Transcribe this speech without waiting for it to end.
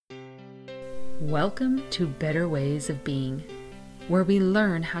Welcome to Better Ways of Being, where we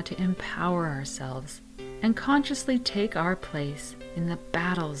learn how to empower ourselves and consciously take our place in the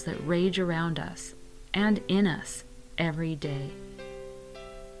battles that rage around us and in us every day.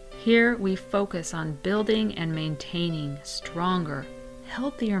 Here we focus on building and maintaining stronger,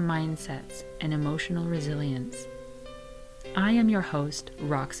 healthier mindsets and emotional resilience. I am your host,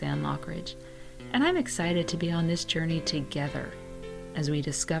 Roxanne Lockridge, and I'm excited to be on this journey together as we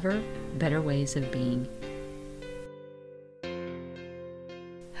discover better ways of being.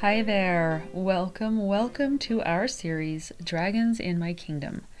 Hi there! Welcome to our series, Dragons in My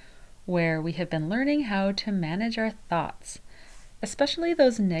Kingdom, where we have been learning how to manage our thoughts, especially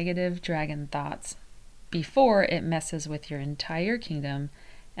those negative dragon thoughts, before it messes with your entire kingdom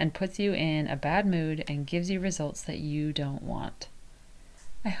and puts you in a bad mood and gives you results that you don't want.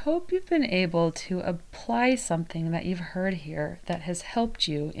 I hope you've been able to apply something that you've heard here that has helped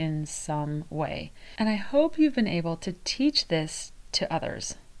you in some way. And I hope you've been able to teach this to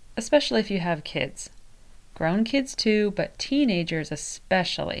others, especially if you have kids. Grown kids too, but teenagers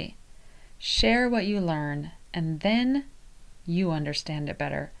especially. Share what you learn, and then you understand it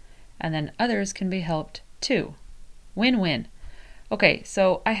better. And then others can be helped too. Win-win. Okay,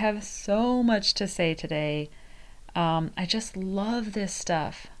 so I have so much to say today. I just love this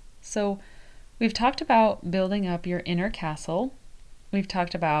stuff. So we've talked about building up your inner castle. We've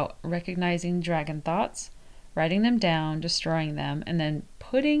talked about recognizing dragon thoughts, writing them down, destroying them, and then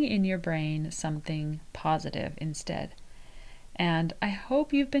putting in your brain something positive instead. And I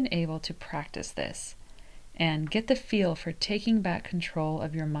hope you've been able to practice this and get the feel for taking back control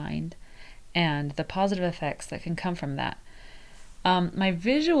of your mind and the positive effects that can come from that. My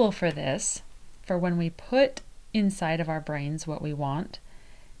visual for this, for when we put inside of our brains what we want,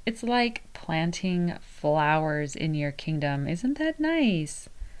 it's like planting flowers in your kingdom. Isn't that nice?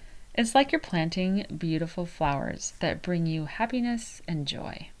 It's like you're planting beautiful flowers that bring you happiness and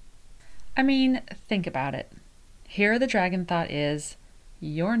joy. I mean, think about it. Here the dragon thought is,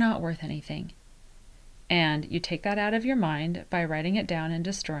 you're not worth anything. And you take that out of your mind by writing it down and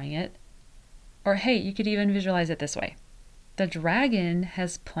destroying it. Or hey, you could even visualize it this way. The dragon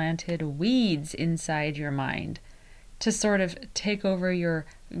has planted weeds inside your mind to sort of take over your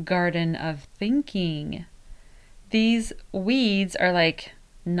garden of thinking. These weeds are like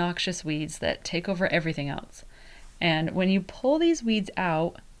noxious weeds that take over everything else. And when you pull these weeds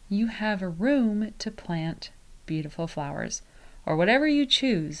out, you have a room to plant beautiful flowers, or whatever you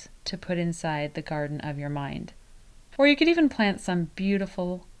choose to put inside the garden of your mind. Or you could even plant some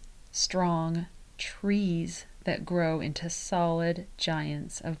beautiful, strong trees that grow into solid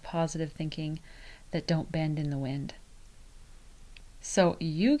giants of positive thinking that don't bend in the wind. So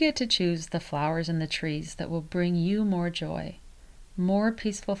you get to choose the flowers and the trees that will bring you more joy, more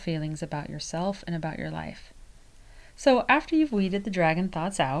peaceful feelings about yourself and about your life. So after you've weeded the dragon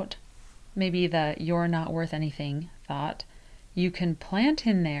thoughts out, maybe the you're not worth anything thought, you can plant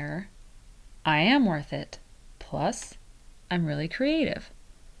in there, I am worth it, plus I'm really creative,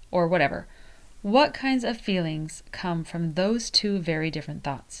 or whatever. What kinds of feelings come from those two very different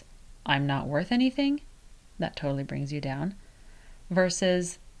thoughts? I'm not worth anything, that totally brings you down,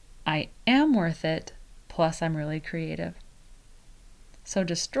 versus I am worth it, plus I'm really creative. So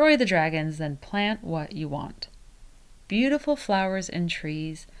destroy the dragons, then plant what you want. Beautiful flowers and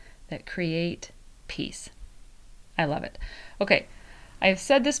trees that create peace. I love it. Okay, I've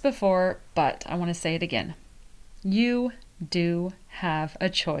said this before, but I want to say it again. You do have a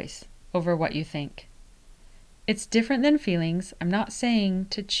choice over what you think. It's different than feelings. I'm not saying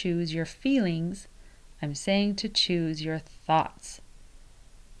to choose your feelings. I'm saying to choose your thoughts.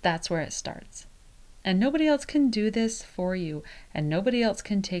 That's where it starts. And nobody else can do this for you, and nobody else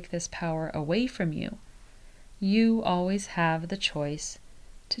can take this power away from you. You always have the choice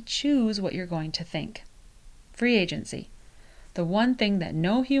to choose what you're going to think. Free agency. The one thing that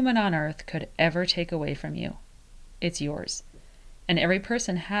no human on earth could ever take away from you. It's yours. And every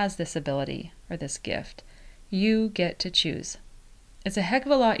person has this ability or this gift. You get to choose. It's a heck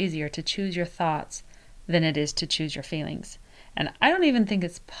of a lot easier to choose your thoughts than it is to choose your feelings. And I don't even think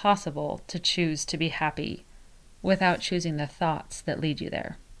it's possible to choose to be happy without choosing the thoughts that lead you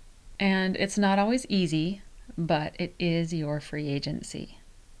there. And it's not always easy, but it is your free agency.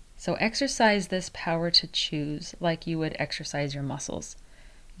 So exercise this power to choose like you would exercise your muscles.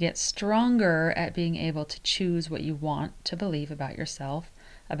 Get stronger at being able to choose what you want to believe about yourself,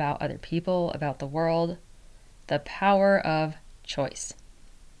 about other people, about the world. The power of choice.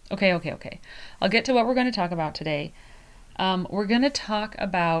 Okay. I'll get to what we're going to talk about today. We're going to talk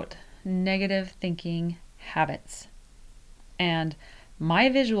about negative thinking habits. And My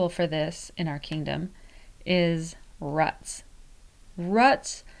visual for this in our kingdom is ruts.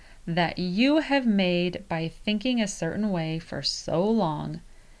 Ruts that you have made by thinking a certain way for so long.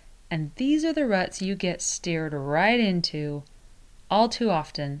 And these are the ruts you get steered right into all too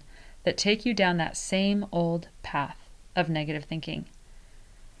often that take you down that same old path of negative thinking.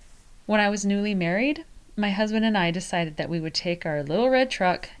 When I was newly married, my husband and I decided that we would take our little red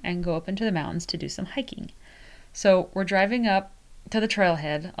truck and go up into the mountains to do some hiking. So we're driving up to the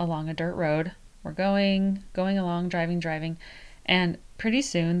trailhead along a dirt road. We're going along, driving, and pretty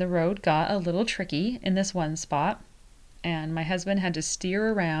soon the road got a little tricky in this one spot, and my husband had to steer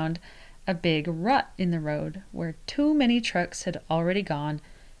around a big rut in the road where too many trucks had already gone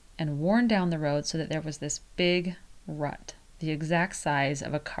and worn down the road so that there was this big rut, the exact size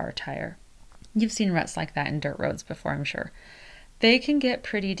of a car tire. You've seen ruts like that in dirt roads before, I'm sure. They can get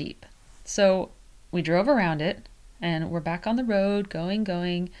pretty deep. So we drove around it, and we're back on the road,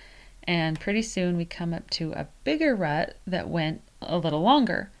 going, and pretty soon we come up to a bigger rut that went a little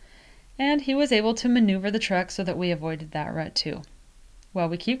longer. And he was able to maneuver the truck so that we avoided that rut too. Well,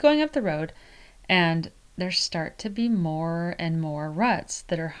 we keep going up the road, and there start to be more and more ruts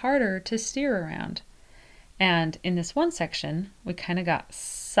that are harder to steer around. And in this one section, we kind of got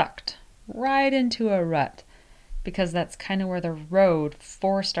sucked right into a rut because that's kind of where the road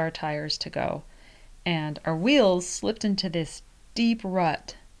forced our tires to go. And our wheels slipped into this deep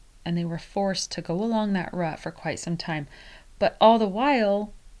rut, and they were forced to go along that rut for quite some time. But all the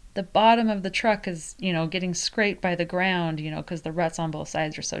while, the bottom of the truck is, getting scraped by the ground, because the ruts on both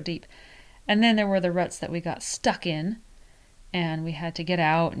sides are so deep. And then there were the ruts that we got stuck in, and we had to get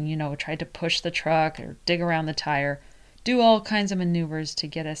out and, tried to push the truck or dig around the tire, do all kinds of maneuvers to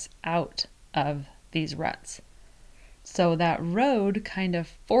get us out of these ruts. So that road kind of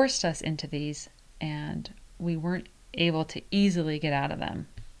forced us into these, and we weren't able to easily get out of them.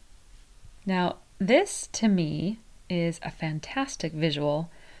 Now, this to me is a fantastic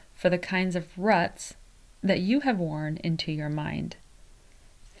visual for the kinds of ruts that you have worn into your mind.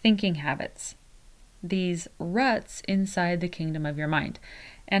 Thinking habits. These ruts inside the kingdom of your mind.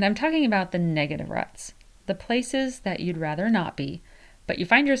 And I'm talking about the negative ruts, the places that you'd rather not be, but you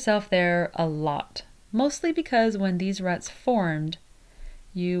find yourself there a lot, mostly because when these ruts formed,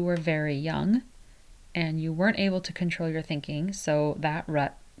 you were very young and you weren't able to control your thinking, so that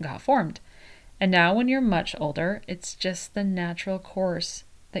rut got formed. And now when you're much older, it's just the natural course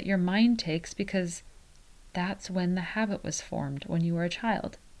that your mind takes because that's when the habit was formed when you were a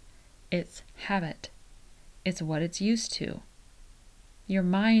child. It's habit. It's what it's used to. Your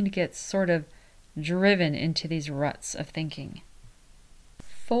mind gets sort of driven into these ruts of thinking.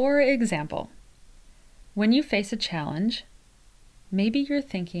 For example, when you face a challenge, maybe your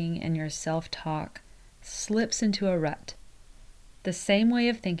thinking and your self-talk slips into a rut. The same way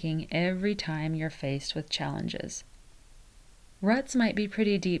of thinking every time you're faced with challenges. Ruts might be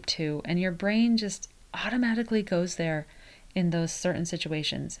pretty deep too, and your brain just automatically goes there in those certain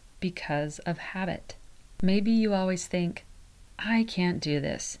situations because of habit. Maybe you always think, I can't do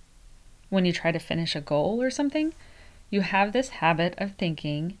this. When you try to finish a goal or something, you have this habit of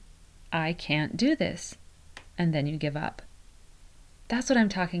thinking, I can't do this, and then you give up. That's what I'm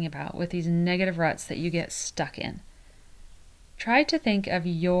talking about with these negative ruts that you get stuck in. Try to think of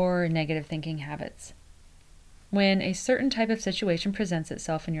your negative thinking habits. When a certain type of situation presents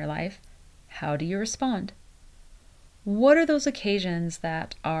itself in your life, how do you respond? What are those occasions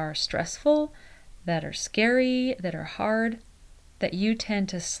that are stressful, that are scary, that are hard, that you tend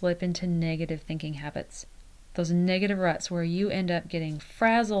to slip into negative thinking habits? Those negative ruts where you end up getting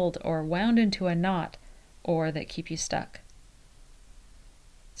frazzled or wound into a knot, or that keep you stuck.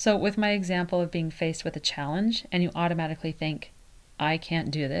 So with my example of being faced with a challenge and you automatically think, I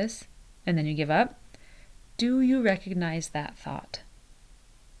can't do this, and then you give up, do you recognize that thought?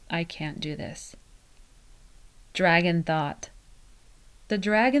 I can't do this. Dragon thought. The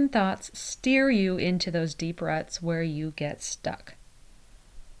dragon thoughts steer you into those deep ruts where you get stuck.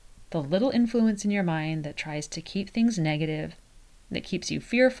 The little influence in your mind that tries to keep things negative, that keeps you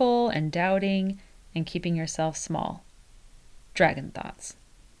fearful and doubting and keeping yourself small. Dragon thoughts.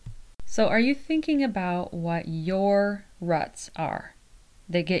 So are you thinking about what your ruts are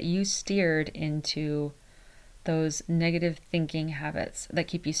that get you steered into those negative thinking habits that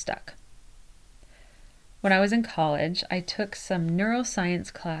keep you stuck? When I was in college, I took some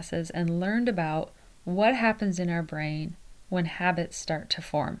neuroscience classes and learned about what happens in our brain when habits start to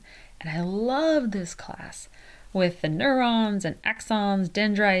form. And I loved this class with the neurons and axons,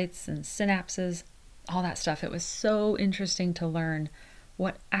 dendrites and synapses, all that stuff. It was so interesting to learn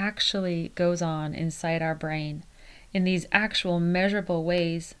what actually goes on inside our brain in these actual measurable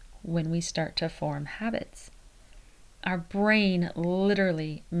ways when we start to form habits. Our brain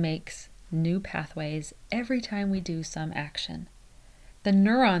literally makes new pathways every time we do some action. The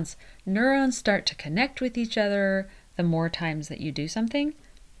neurons start to connect with each other the more times that you do something,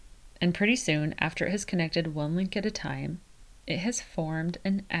 and pretty soon, after it has connected one link at a time, it has formed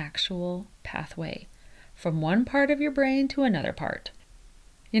an actual pathway from one part of your brain to another part.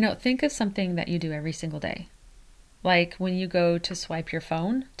 Think of something that you do every single day. Like when you go to swipe your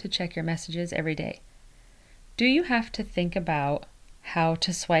phone to check your messages every day. Do you have to think about how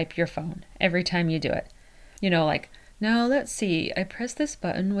to swipe your phone every time you do it? Now let's see, I press this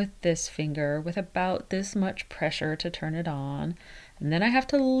button with this finger with about this much pressure to turn it on. And then I have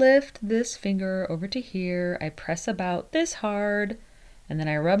to lift this finger over to here. I press about this hard. And then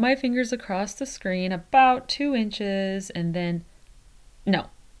I rub my fingers across the screen about 2 inches. And then, no.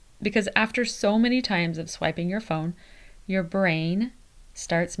 Because after so many times of swiping your phone, your brain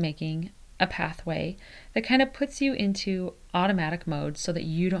starts making a pathway that kind of puts you into automatic mode so that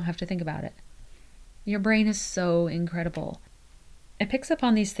you don't have to think about it. Your brain is so incredible. It picks up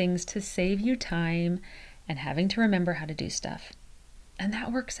on these things to save you time and having to remember how to do stuff. And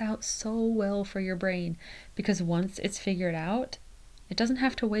that works out so well for your brain because once it's figured out, it doesn't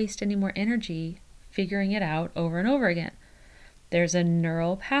have to waste any more energy figuring it out over and over again. There's a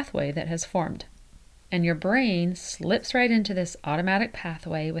neural pathway that has formed, and your brain slips right into this automatic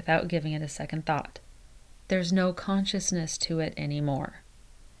pathway without giving it a second thought. There's no consciousness to it anymore.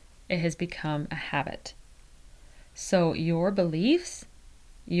 It has become a habit. So your beliefs,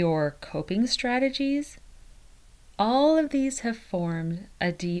 your coping strategies, all of these have formed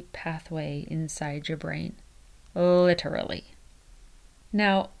a deep pathway inside your brain. Literally.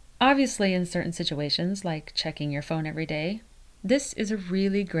 Now, obviously in certain situations, like checking your phone every day, this is a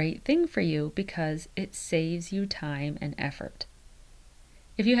really great thing for you because it saves you time and effort.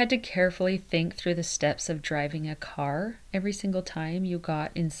 If you had to carefully think through the steps of driving a car every single time you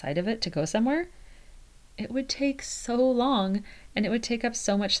got inside of it to go somewhere, it would take so long and it would take up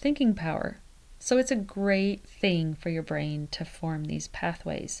so much thinking power. So it's a great thing for your brain to form these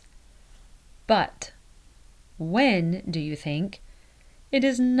pathways. But when do you think it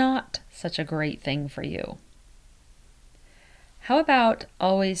is not such a great thing for you? How about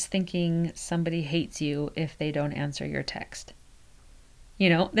always thinking somebody hates you if they don't answer your text?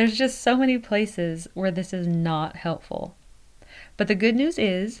 There's just so many places where this is not helpful. But the good news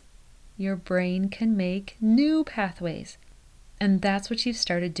is your brain can make new pathways. And that's what you've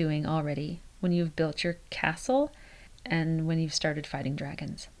started doing already when you've built your castle and when you've started fighting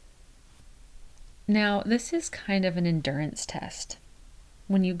dragons. Now, this is kind of an endurance test.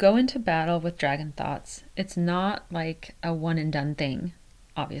 When you go into battle with dragon thoughts, it's not like a one and done thing,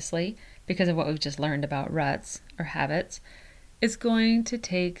 obviously, because of what we've just learned about ruts or habits. It's going to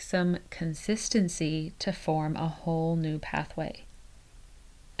take some consistency to form a whole new pathway.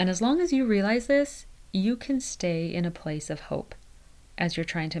 And as long as you realize this, you can stay in a place of hope as you're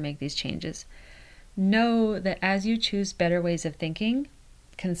trying to make these changes. Know that as you choose better ways of thinking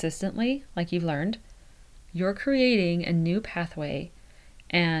consistently, like you've learned, you're creating a new pathway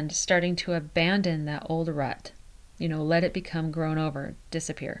and starting to abandon that old rut. Let it become grown over,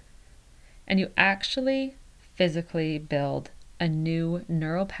 disappear. And you actually physically build a new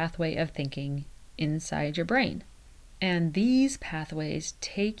neural pathway of thinking inside your brain. And these pathways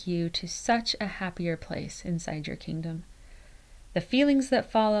take you to such a happier place inside your kingdom. The feelings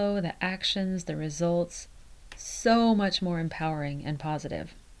that follow, the actions, the results, so much more empowering and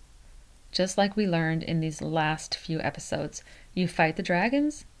positive. Just like we learned in these last few episodes, you fight the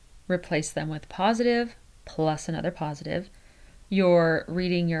dragons, replace them with positive, plus another positive. You're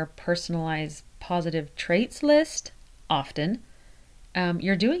reading your personalized positive traits list often.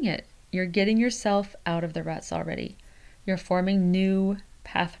 You're doing it. You're getting yourself out of the ruts already. You're forming new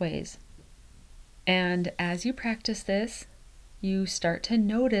pathways. And as you practice this, you start to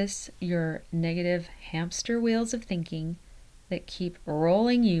notice your negative hamster wheels of thinking that keep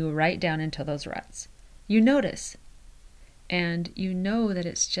rolling you right down into those ruts. You notice. And you know that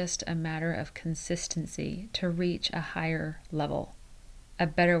it's just a matter of consistency to reach a higher level, a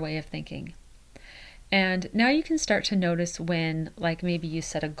better way of thinking. And now you can start to notice when, like maybe you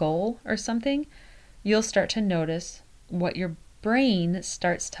set a goal or something, you'll start to notice what your brain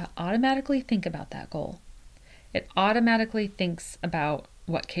starts to automatically think about that goal. It automatically thinks about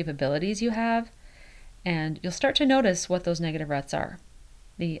what capabilities you have, and you'll start to notice what those negative ruts are,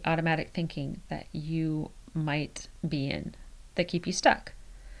 the automatic thinking that you might be in that keep you stuck.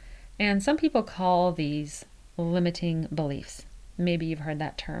 And some people call these limiting beliefs. Maybe you've heard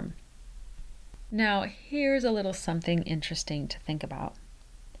that term. Now, here's a little something interesting to think about.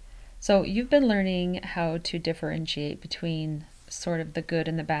 So, you've been learning how to differentiate between sort of the good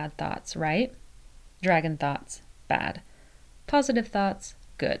and the bad thoughts, right? Dragon thoughts, bad. Positive thoughts,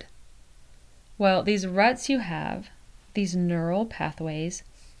 good. Well, these ruts you have, these neural pathways,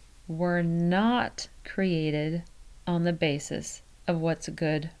 were not created on the basis of what's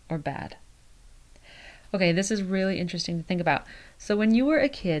good or bad. Okay, this is really interesting to think about. So when you were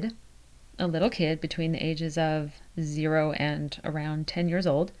a little kid between the ages of 0 and around 10 years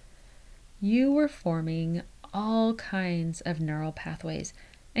old, you were forming all kinds of neural pathways.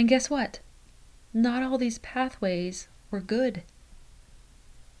 And guess what? Not all these pathways were good.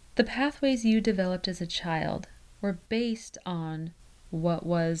 The pathways you developed as a child were based on what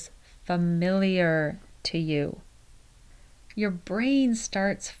was familiar to you. Your brain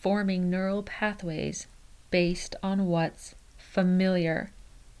starts forming neural pathways based on what's familiar,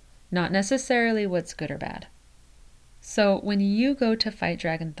 not necessarily what's good or bad. So when you go to fight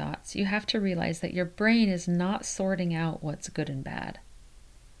dragon thoughts, you have to realize that your brain is not sorting out what's good and bad.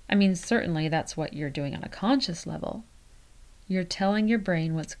 I mean, certainly that's what you're doing on a conscious level. You're telling your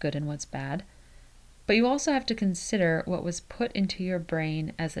brain what's good and what's bad, but you also have to consider what was put into your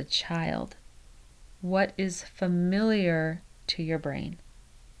brain as a child. What is familiar to your brain?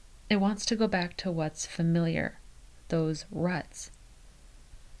 It wants to go back to what's familiar, those ruts.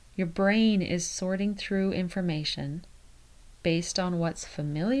 Your brain is sorting through information based on what's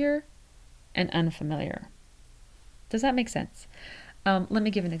familiar and unfamiliar. Does that make sense? Let me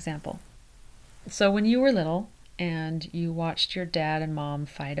give an example. So when you were little and you watched your dad and mom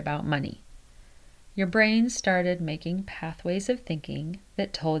fight about money, your brain started making pathways of thinking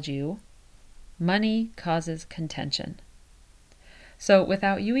that told you money causes contention. So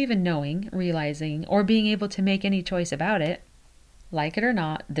without you even knowing, realizing, or being able to make any choice about it, like it or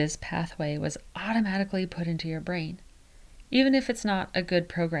not, this pathway was automatically put into your brain, even if it's not a good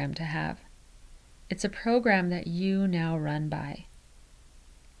program to have. It's a program that you now run by.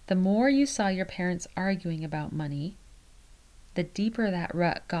 The more you saw your parents arguing about money, the deeper that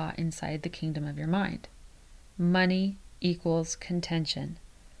rut got inside the kingdom of your mind. Money equals contention.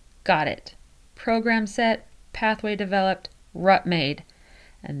 Got it. Program set, pathway developed, rut made,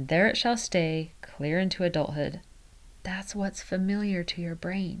 and there it shall stay, clear into adulthood. That's what's familiar to your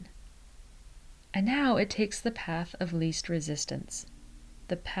brain. And now it takes the path of least resistance,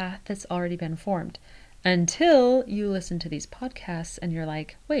 the path that's already been formed, until you listen to these podcasts and you're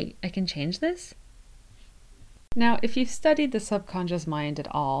like, wait, I can change this? Now, if you've studied the subconscious mind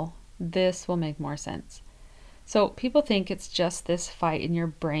at all, this will make more sense. So people think it's just this fight in your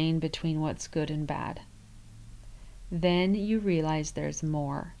brain between what's good and bad. Then you realize there's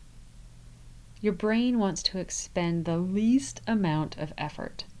more. Your brain wants to expend the least amount of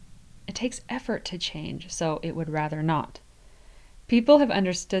effort. It takes effort to change, so it would rather not. People have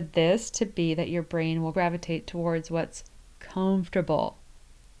understood this to be that your brain will gravitate towards what's comfortable.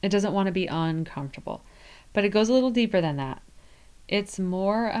 It doesn't want to be uncomfortable, but it goes a little deeper than that. It's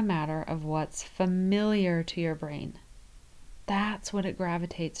more a matter of what's familiar to your brain. That's what it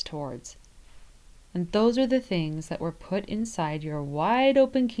gravitates towards. And those are the things that were put inside your wide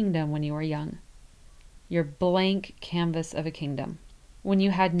open kingdom when you were young. Your blank canvas of a kingdom, when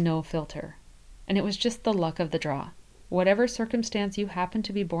you had no filter. And it was just the luck of the draw. Whatever circumstance you happen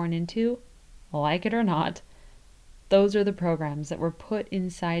to be born into, like it or not, those are the programs that were put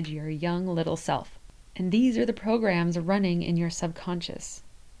inside your young little self. And these are the programs running in your subconscious.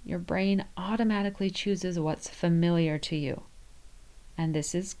 Your brain automatically chooses what's familiar to you. And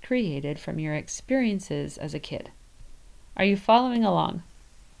this is created from your experiences as a kid. Are you following along?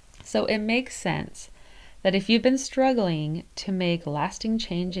 So it makes sense that if you've been struggling to make lasting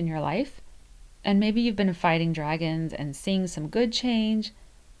change in your life, and maybe you've been fighting dragons and seeing some good change,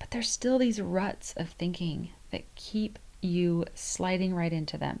 but there's still these ruts of thinking that keep you sliding right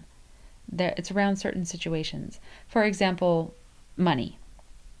into them. It's around certain situations. For example, money.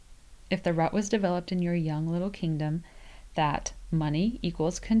 If the rut was developed in your young little kingdom that money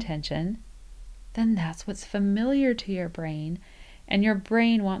equals contention, then that's what's familiar to your brain, and your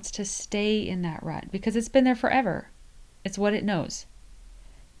brain wants to stay in that rut because it's been there forever. It's what it knows.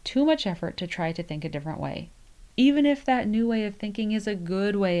 Too much effort to try to think a different way. Even if that new way of thinking is a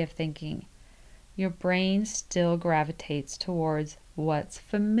good way of thinking, your brain still gravitates towards what's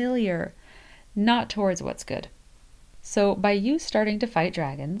familiar, not towards what's good. So by you starting to fight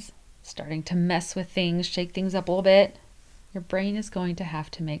dragons, starting to mess with things, shake things up a little bit, your brain is going to have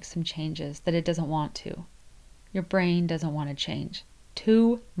to make some changes that it doesn't want to. Your brain doesn't want to change.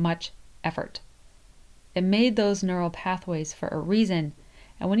 Too much effort. It made those neural pathways for a reason,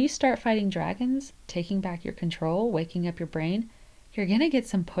 And when you start fighting dragons, taking back your control, waking up your brain, you're going to get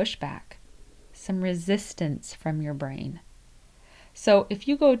some pushback, some resistance from your brain. So if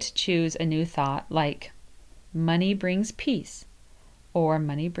you go to choose a new thought like money brings peace or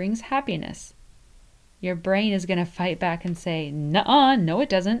money brings happiness, your brain is going to fight back and say, nuh-uh, no it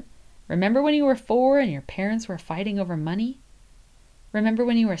doesn't. Remember when you were 4 and your parents were fighting over money? Remember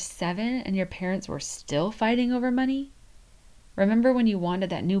when you were 7 and your parents were still fighting over money? Remember when you wanted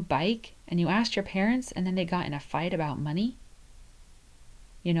that new bike and you asked your parents and then they got in a fight about money?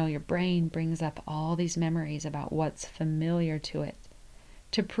 You know, your brain brings up all these memories about what's familiar to it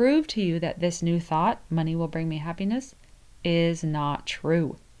to prove to you that this new thought, money will bring me happiness, is not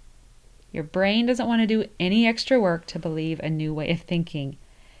true. Your brain doesn't want to do any extra work to believe a new way of thinking.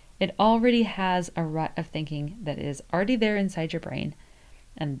 It already has a rut of thinking that is already there inside your brain,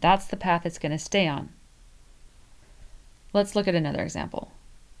 and that's the path it's going to stay on. Let's look at another example.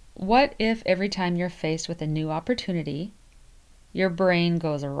 What if every time you're faced with a new opportunity, your brain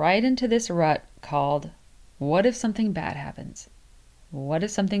goes right into this rut called, what if something bad happens? What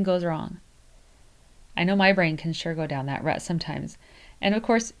if something goes wrong? I know my brain can sure go down that rut sometimes. And of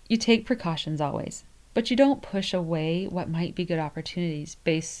course, you take precautions always, but you don't push away what might be good opportunities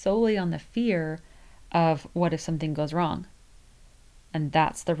based solely on the fear of what if something goes wrong. And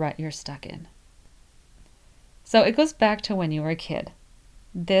that's the rut you're stuck in. So it goes back to when you were a kid.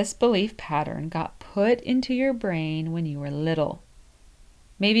 This belief pattern got put into your brain when you were little.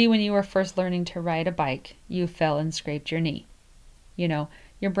 Maybe when you were first learning to ride a bike, you fell and scraped your knee. You know,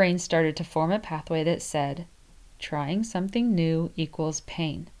 your brain started to form a pathway that said, trying something new equals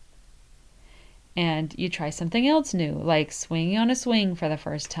pain. And you try something else new, like swinging on a swing for the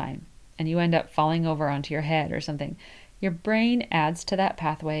first time, and you end up falling over onto your head or something. Your brain adds to that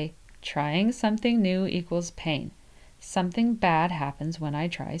pathway, trying something new equals pain. Something bad happens when I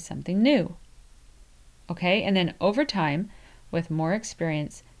try something new. Okay, and then over time, with more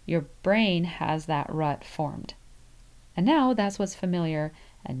experience, your brain has that rut formed. And now that's what's familiar,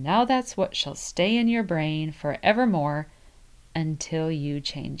 and now that's what shall stay in your brain forevermore until you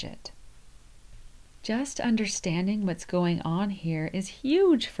change it. Just understanding what's going on here is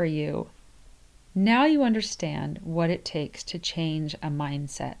huge for you. Now you understand what it takes to change a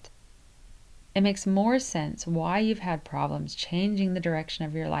mindset. It makes more sense why you've had problems changing the direction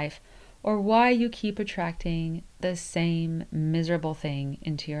of your life, or why you keep attracting the same miserable thing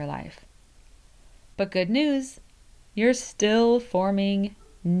into your life. But good news, you're still forming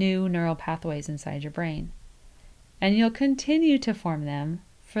new neural pathways inside your brain. And you'll continue to form them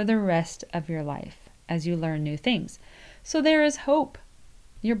for the rest of your life as you learn new things. So there is hope.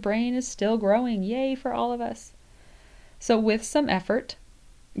 Your brain is still growing. Yay for all of us. So with some effort,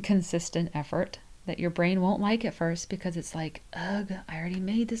 consistent effort, that your brain won't like at first because it's like, ugh, I already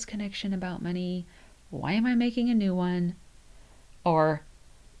made this connection about money. Why am I making a new one? Or,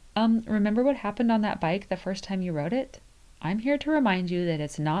 remember what happened on that bike the first time you rode it? I'm here to remind you that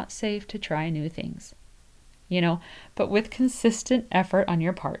it's not safe to try new things. But with consistent effort on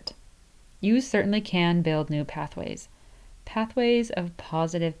your part, you certainly can build new pathways of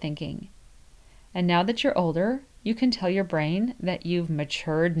positive thinking. And now that you're older, you can tell your brain that you've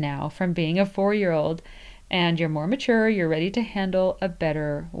matured now from being a 4-year-old, and you're more mature, you're ready to handle a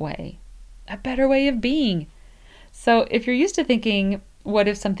better way of being. So if you're used to thinking, what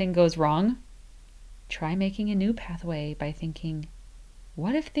if something goes wrong? Try making a new pathway by thinking,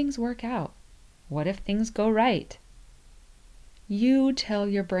 what if things work out? What if things go right? You tell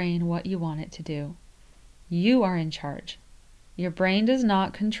your brain what you want it to do. You are in charge. Your brain does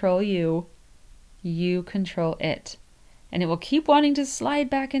not control you. You control it. And it will keep wanting to slide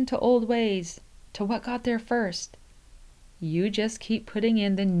back into old ways, to what got there first. You just keep putting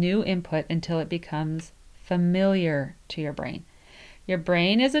in the new input until it becomes familiar to your brain. Your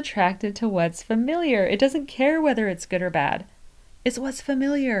brain is attracted to what's familiar. It doesn't care whether it's good or bad. It's what's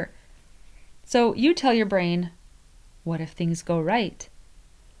familiar. So you tell your brain, what if things go right?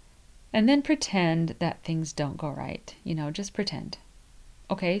 And then pretend that things don't go right. Just pretend.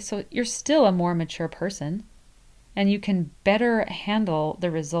 Okay, so you're still a more mature person, and you can better handle the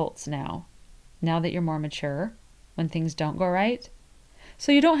results now that you're more mature when things don't go right.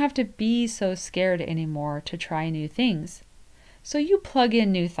 So you don't have to be so scared anymore to try new things. So you plug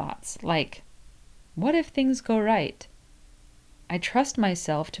in new thoughts like, what if things go right? I trust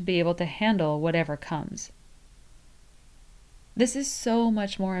myself to be able to handle whatever comes. This is so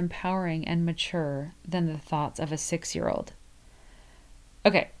much more empowering and mature than the thoughts of a 6-year-old.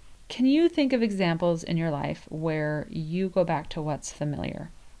 Okay, can you think of examples in your life where you go back to what's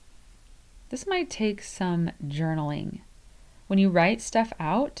familiar? This might take some journaling. When you write stuff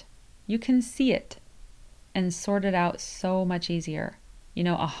out, you can see it and sort it out so much easier.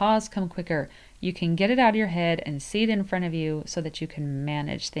 Ahas come quicker. You can get it out of your head and see it in front of you so that you can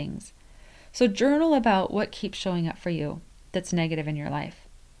manage things. So journal about what keeps showing up for you that's negative in your life.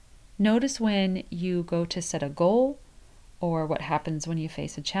 Notice when you go to set a goal or what happens when you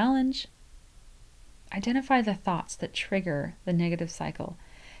face a challenge. Identify the thoughts that trigger the negative cycle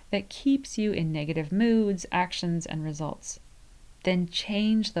that keeps you in negative moods, actions, and results. Then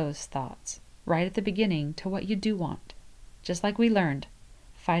change those thoughts right at the beginning to what you do want, just like we learned,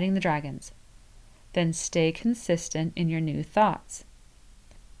 fighting the dragons. Then stay consistent in your new thoughts.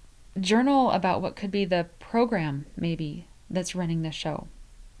 Journal about what could be the program, maybe, that's running the show.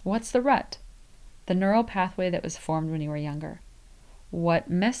 What's the rut? The neural pathway that was formed when you were younger. What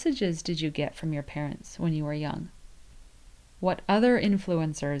messages did you get from your parents when you were young? What other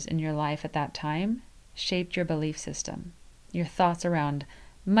influencers in your life at that time shaped your belief system? Your thoughts around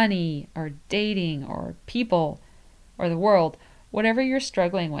money or dating or people or the world, whatever you're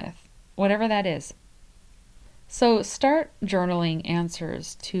struggling with, whatever that is. So start journaling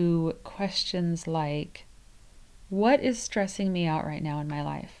answers to questions like, what is stressing me out right now in my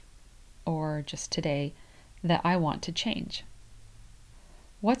life, or just today, that I want to change?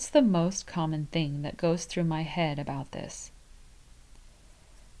 What's the most common thing that goes through my head about this?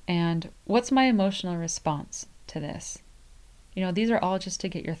 And what's my emotional response to this? These are all just to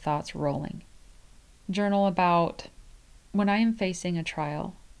get your thoughts rolling. Journal about, when I am facing a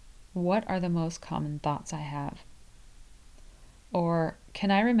trial, what are the most common thoughts I have? Or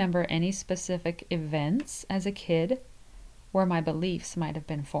can I remember any specific events as a kid where my beliefs might have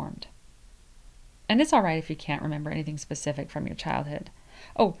been formed? And it's all right if you can't remember anything specific from your childhood.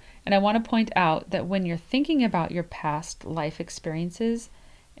 Oh, and I want to point out that when you're thinking about your past life experiences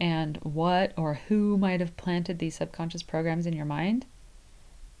and what or who might have planted these subconscious programs in your mind,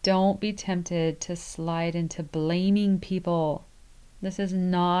 don't be tempted to slide into blaming people. This is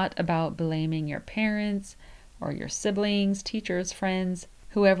not about blaming your parents or your siblings, teachers, friends,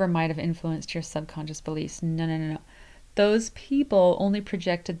 whoever might have influenced your subconscious beliefs. No. Those people only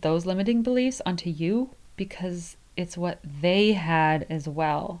projected those limiting beliefs onto you because it's what they had as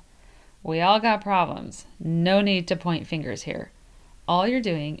well. We all got problems. No need to point fingers here. All you're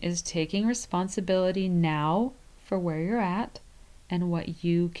doing is taking responsibility now for where you're at and what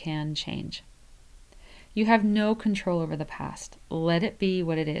you can change. You have no control over the past. Let it be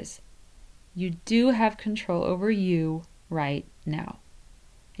what it is. You do have control over you right now.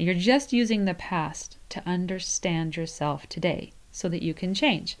 You're just using the past to understand yourself today so that you can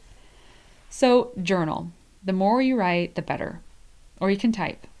change. So journal. The more you write, the better. Or you can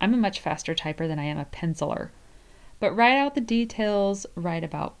type. I'm a much faster typer than I am a penciler. But write out the details, write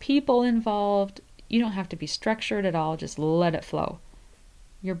about people involved. You don't have to be structured at all, just let it flow.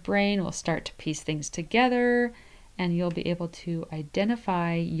 Your brain will start to piece things together and you'll be able to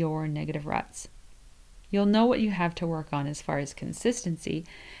identify your negative ruts. You'll know what you have to work on as far as consistency,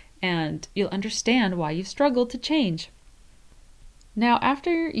 and you'll understand why you've struggled to change. Now,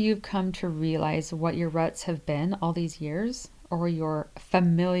 after you've come to realize what your ruts have been all these years, or your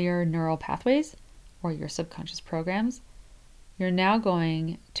familiar neural pathways, or your subconscious programs, you're now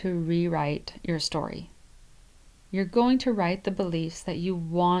going to rewrite your story. You're going to write the beliefs that you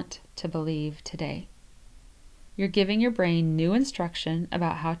want to believe today. You're giving your brain new instruction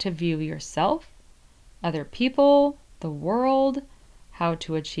about how to view yourself, other people, the world, how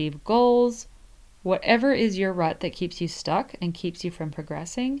to achieve goals. Whatever is your rut that keeps you stuck and keeps you from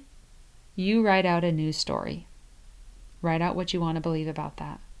progressing, you write out a new story. Write out what you want to believe about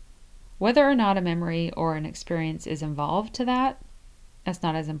that. Whether or not a memory or an experience is involved to that, that's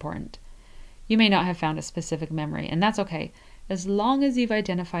not as important. You may not have found a specific memory, and that's okay. As long as you've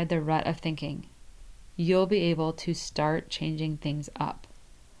identified the rut of thinking, you'll be able to start changing things up.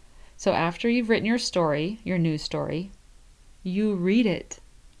 So after you've written your story, your new story, you read it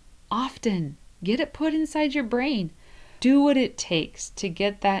often. Get it put inside your brain. Do what it takes to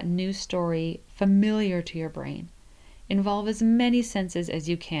get that new story familiar to your brain. Involve as many senses as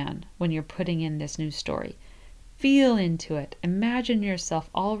you can when you're putting in this new story. Feel into it. Imagine yourself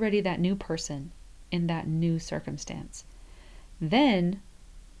already that new person in that new circumstance. Then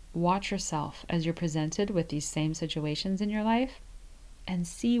watch yourself as you're presented with these same situations in your life and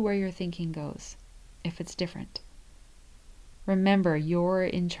see where your thinking goes, if it's different. Remember, you're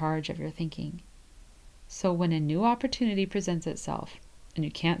in charge of your thinking. So when a new opportunity presents itself and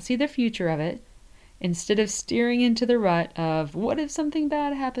you can't see the future of it, instead of steering into the rut of, what if something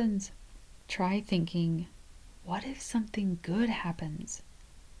bad happens? Try thinking, what if something good happens?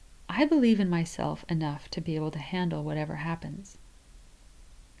 I believe in myself enough to be able to handle whatever happens.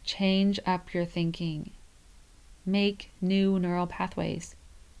 Change up your thinking. Make new neural pathways.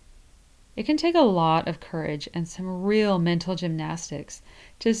 It can take a lot of courage and some real mental gymnastics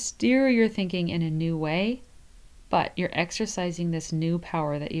to steer your thinking in a new way, but you're exercising this new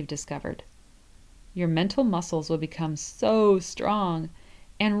power that you've discovered. Your mental muscles will become so strong,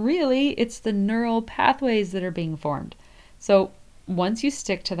 and really, it's the neural pathways that are being formed. So once you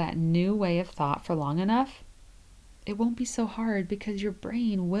stick to that new way of thought for long enough, it won't be so hard because your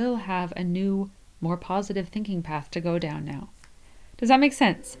brain will have a new, more positive thinking path to go down now. Does that make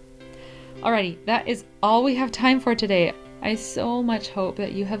sense? Alrighty, that is all we have time for today. I so much hope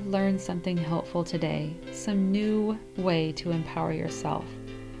that you have learned something helpful today, some new way to empower yourself.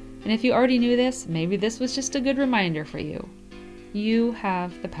 And if you already knew this, maybe this was just a good reminder for you. You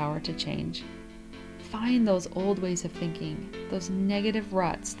have the power to change. Find those old ways of thinking, those negative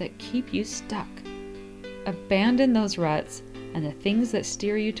ruts that keep you stuck. Abandon those ruts and the things that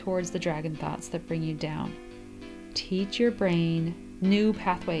steer you towards the dragon thoughts that bring you down. Teach your brain new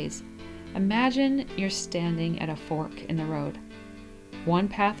pathways. Imagine you're standing at a fork in the road. One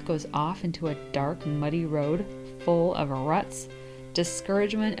path goes off into a dark, muddy road full of ruts,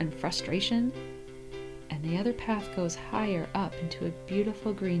 discouragement, and frustration, and the other path goes higher up into a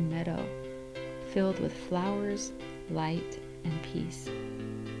beautiful green meadow filled with flowers, light, and peace.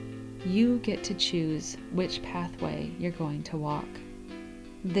 You get to choose which pathway you're going to walk.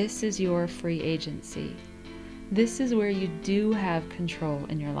 This is your free agency. This is where you do have control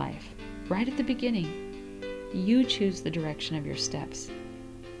in your life. Right at the beginning, you choose the direction of your steps.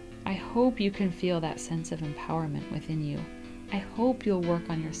 I hope you can feel that sense of empowerment within you. I hope you'll work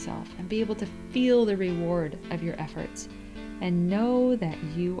on yourself and be able to feel the reward of your efforts and know that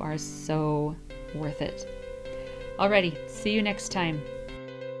you are so worth it. Alrighty, see you next time.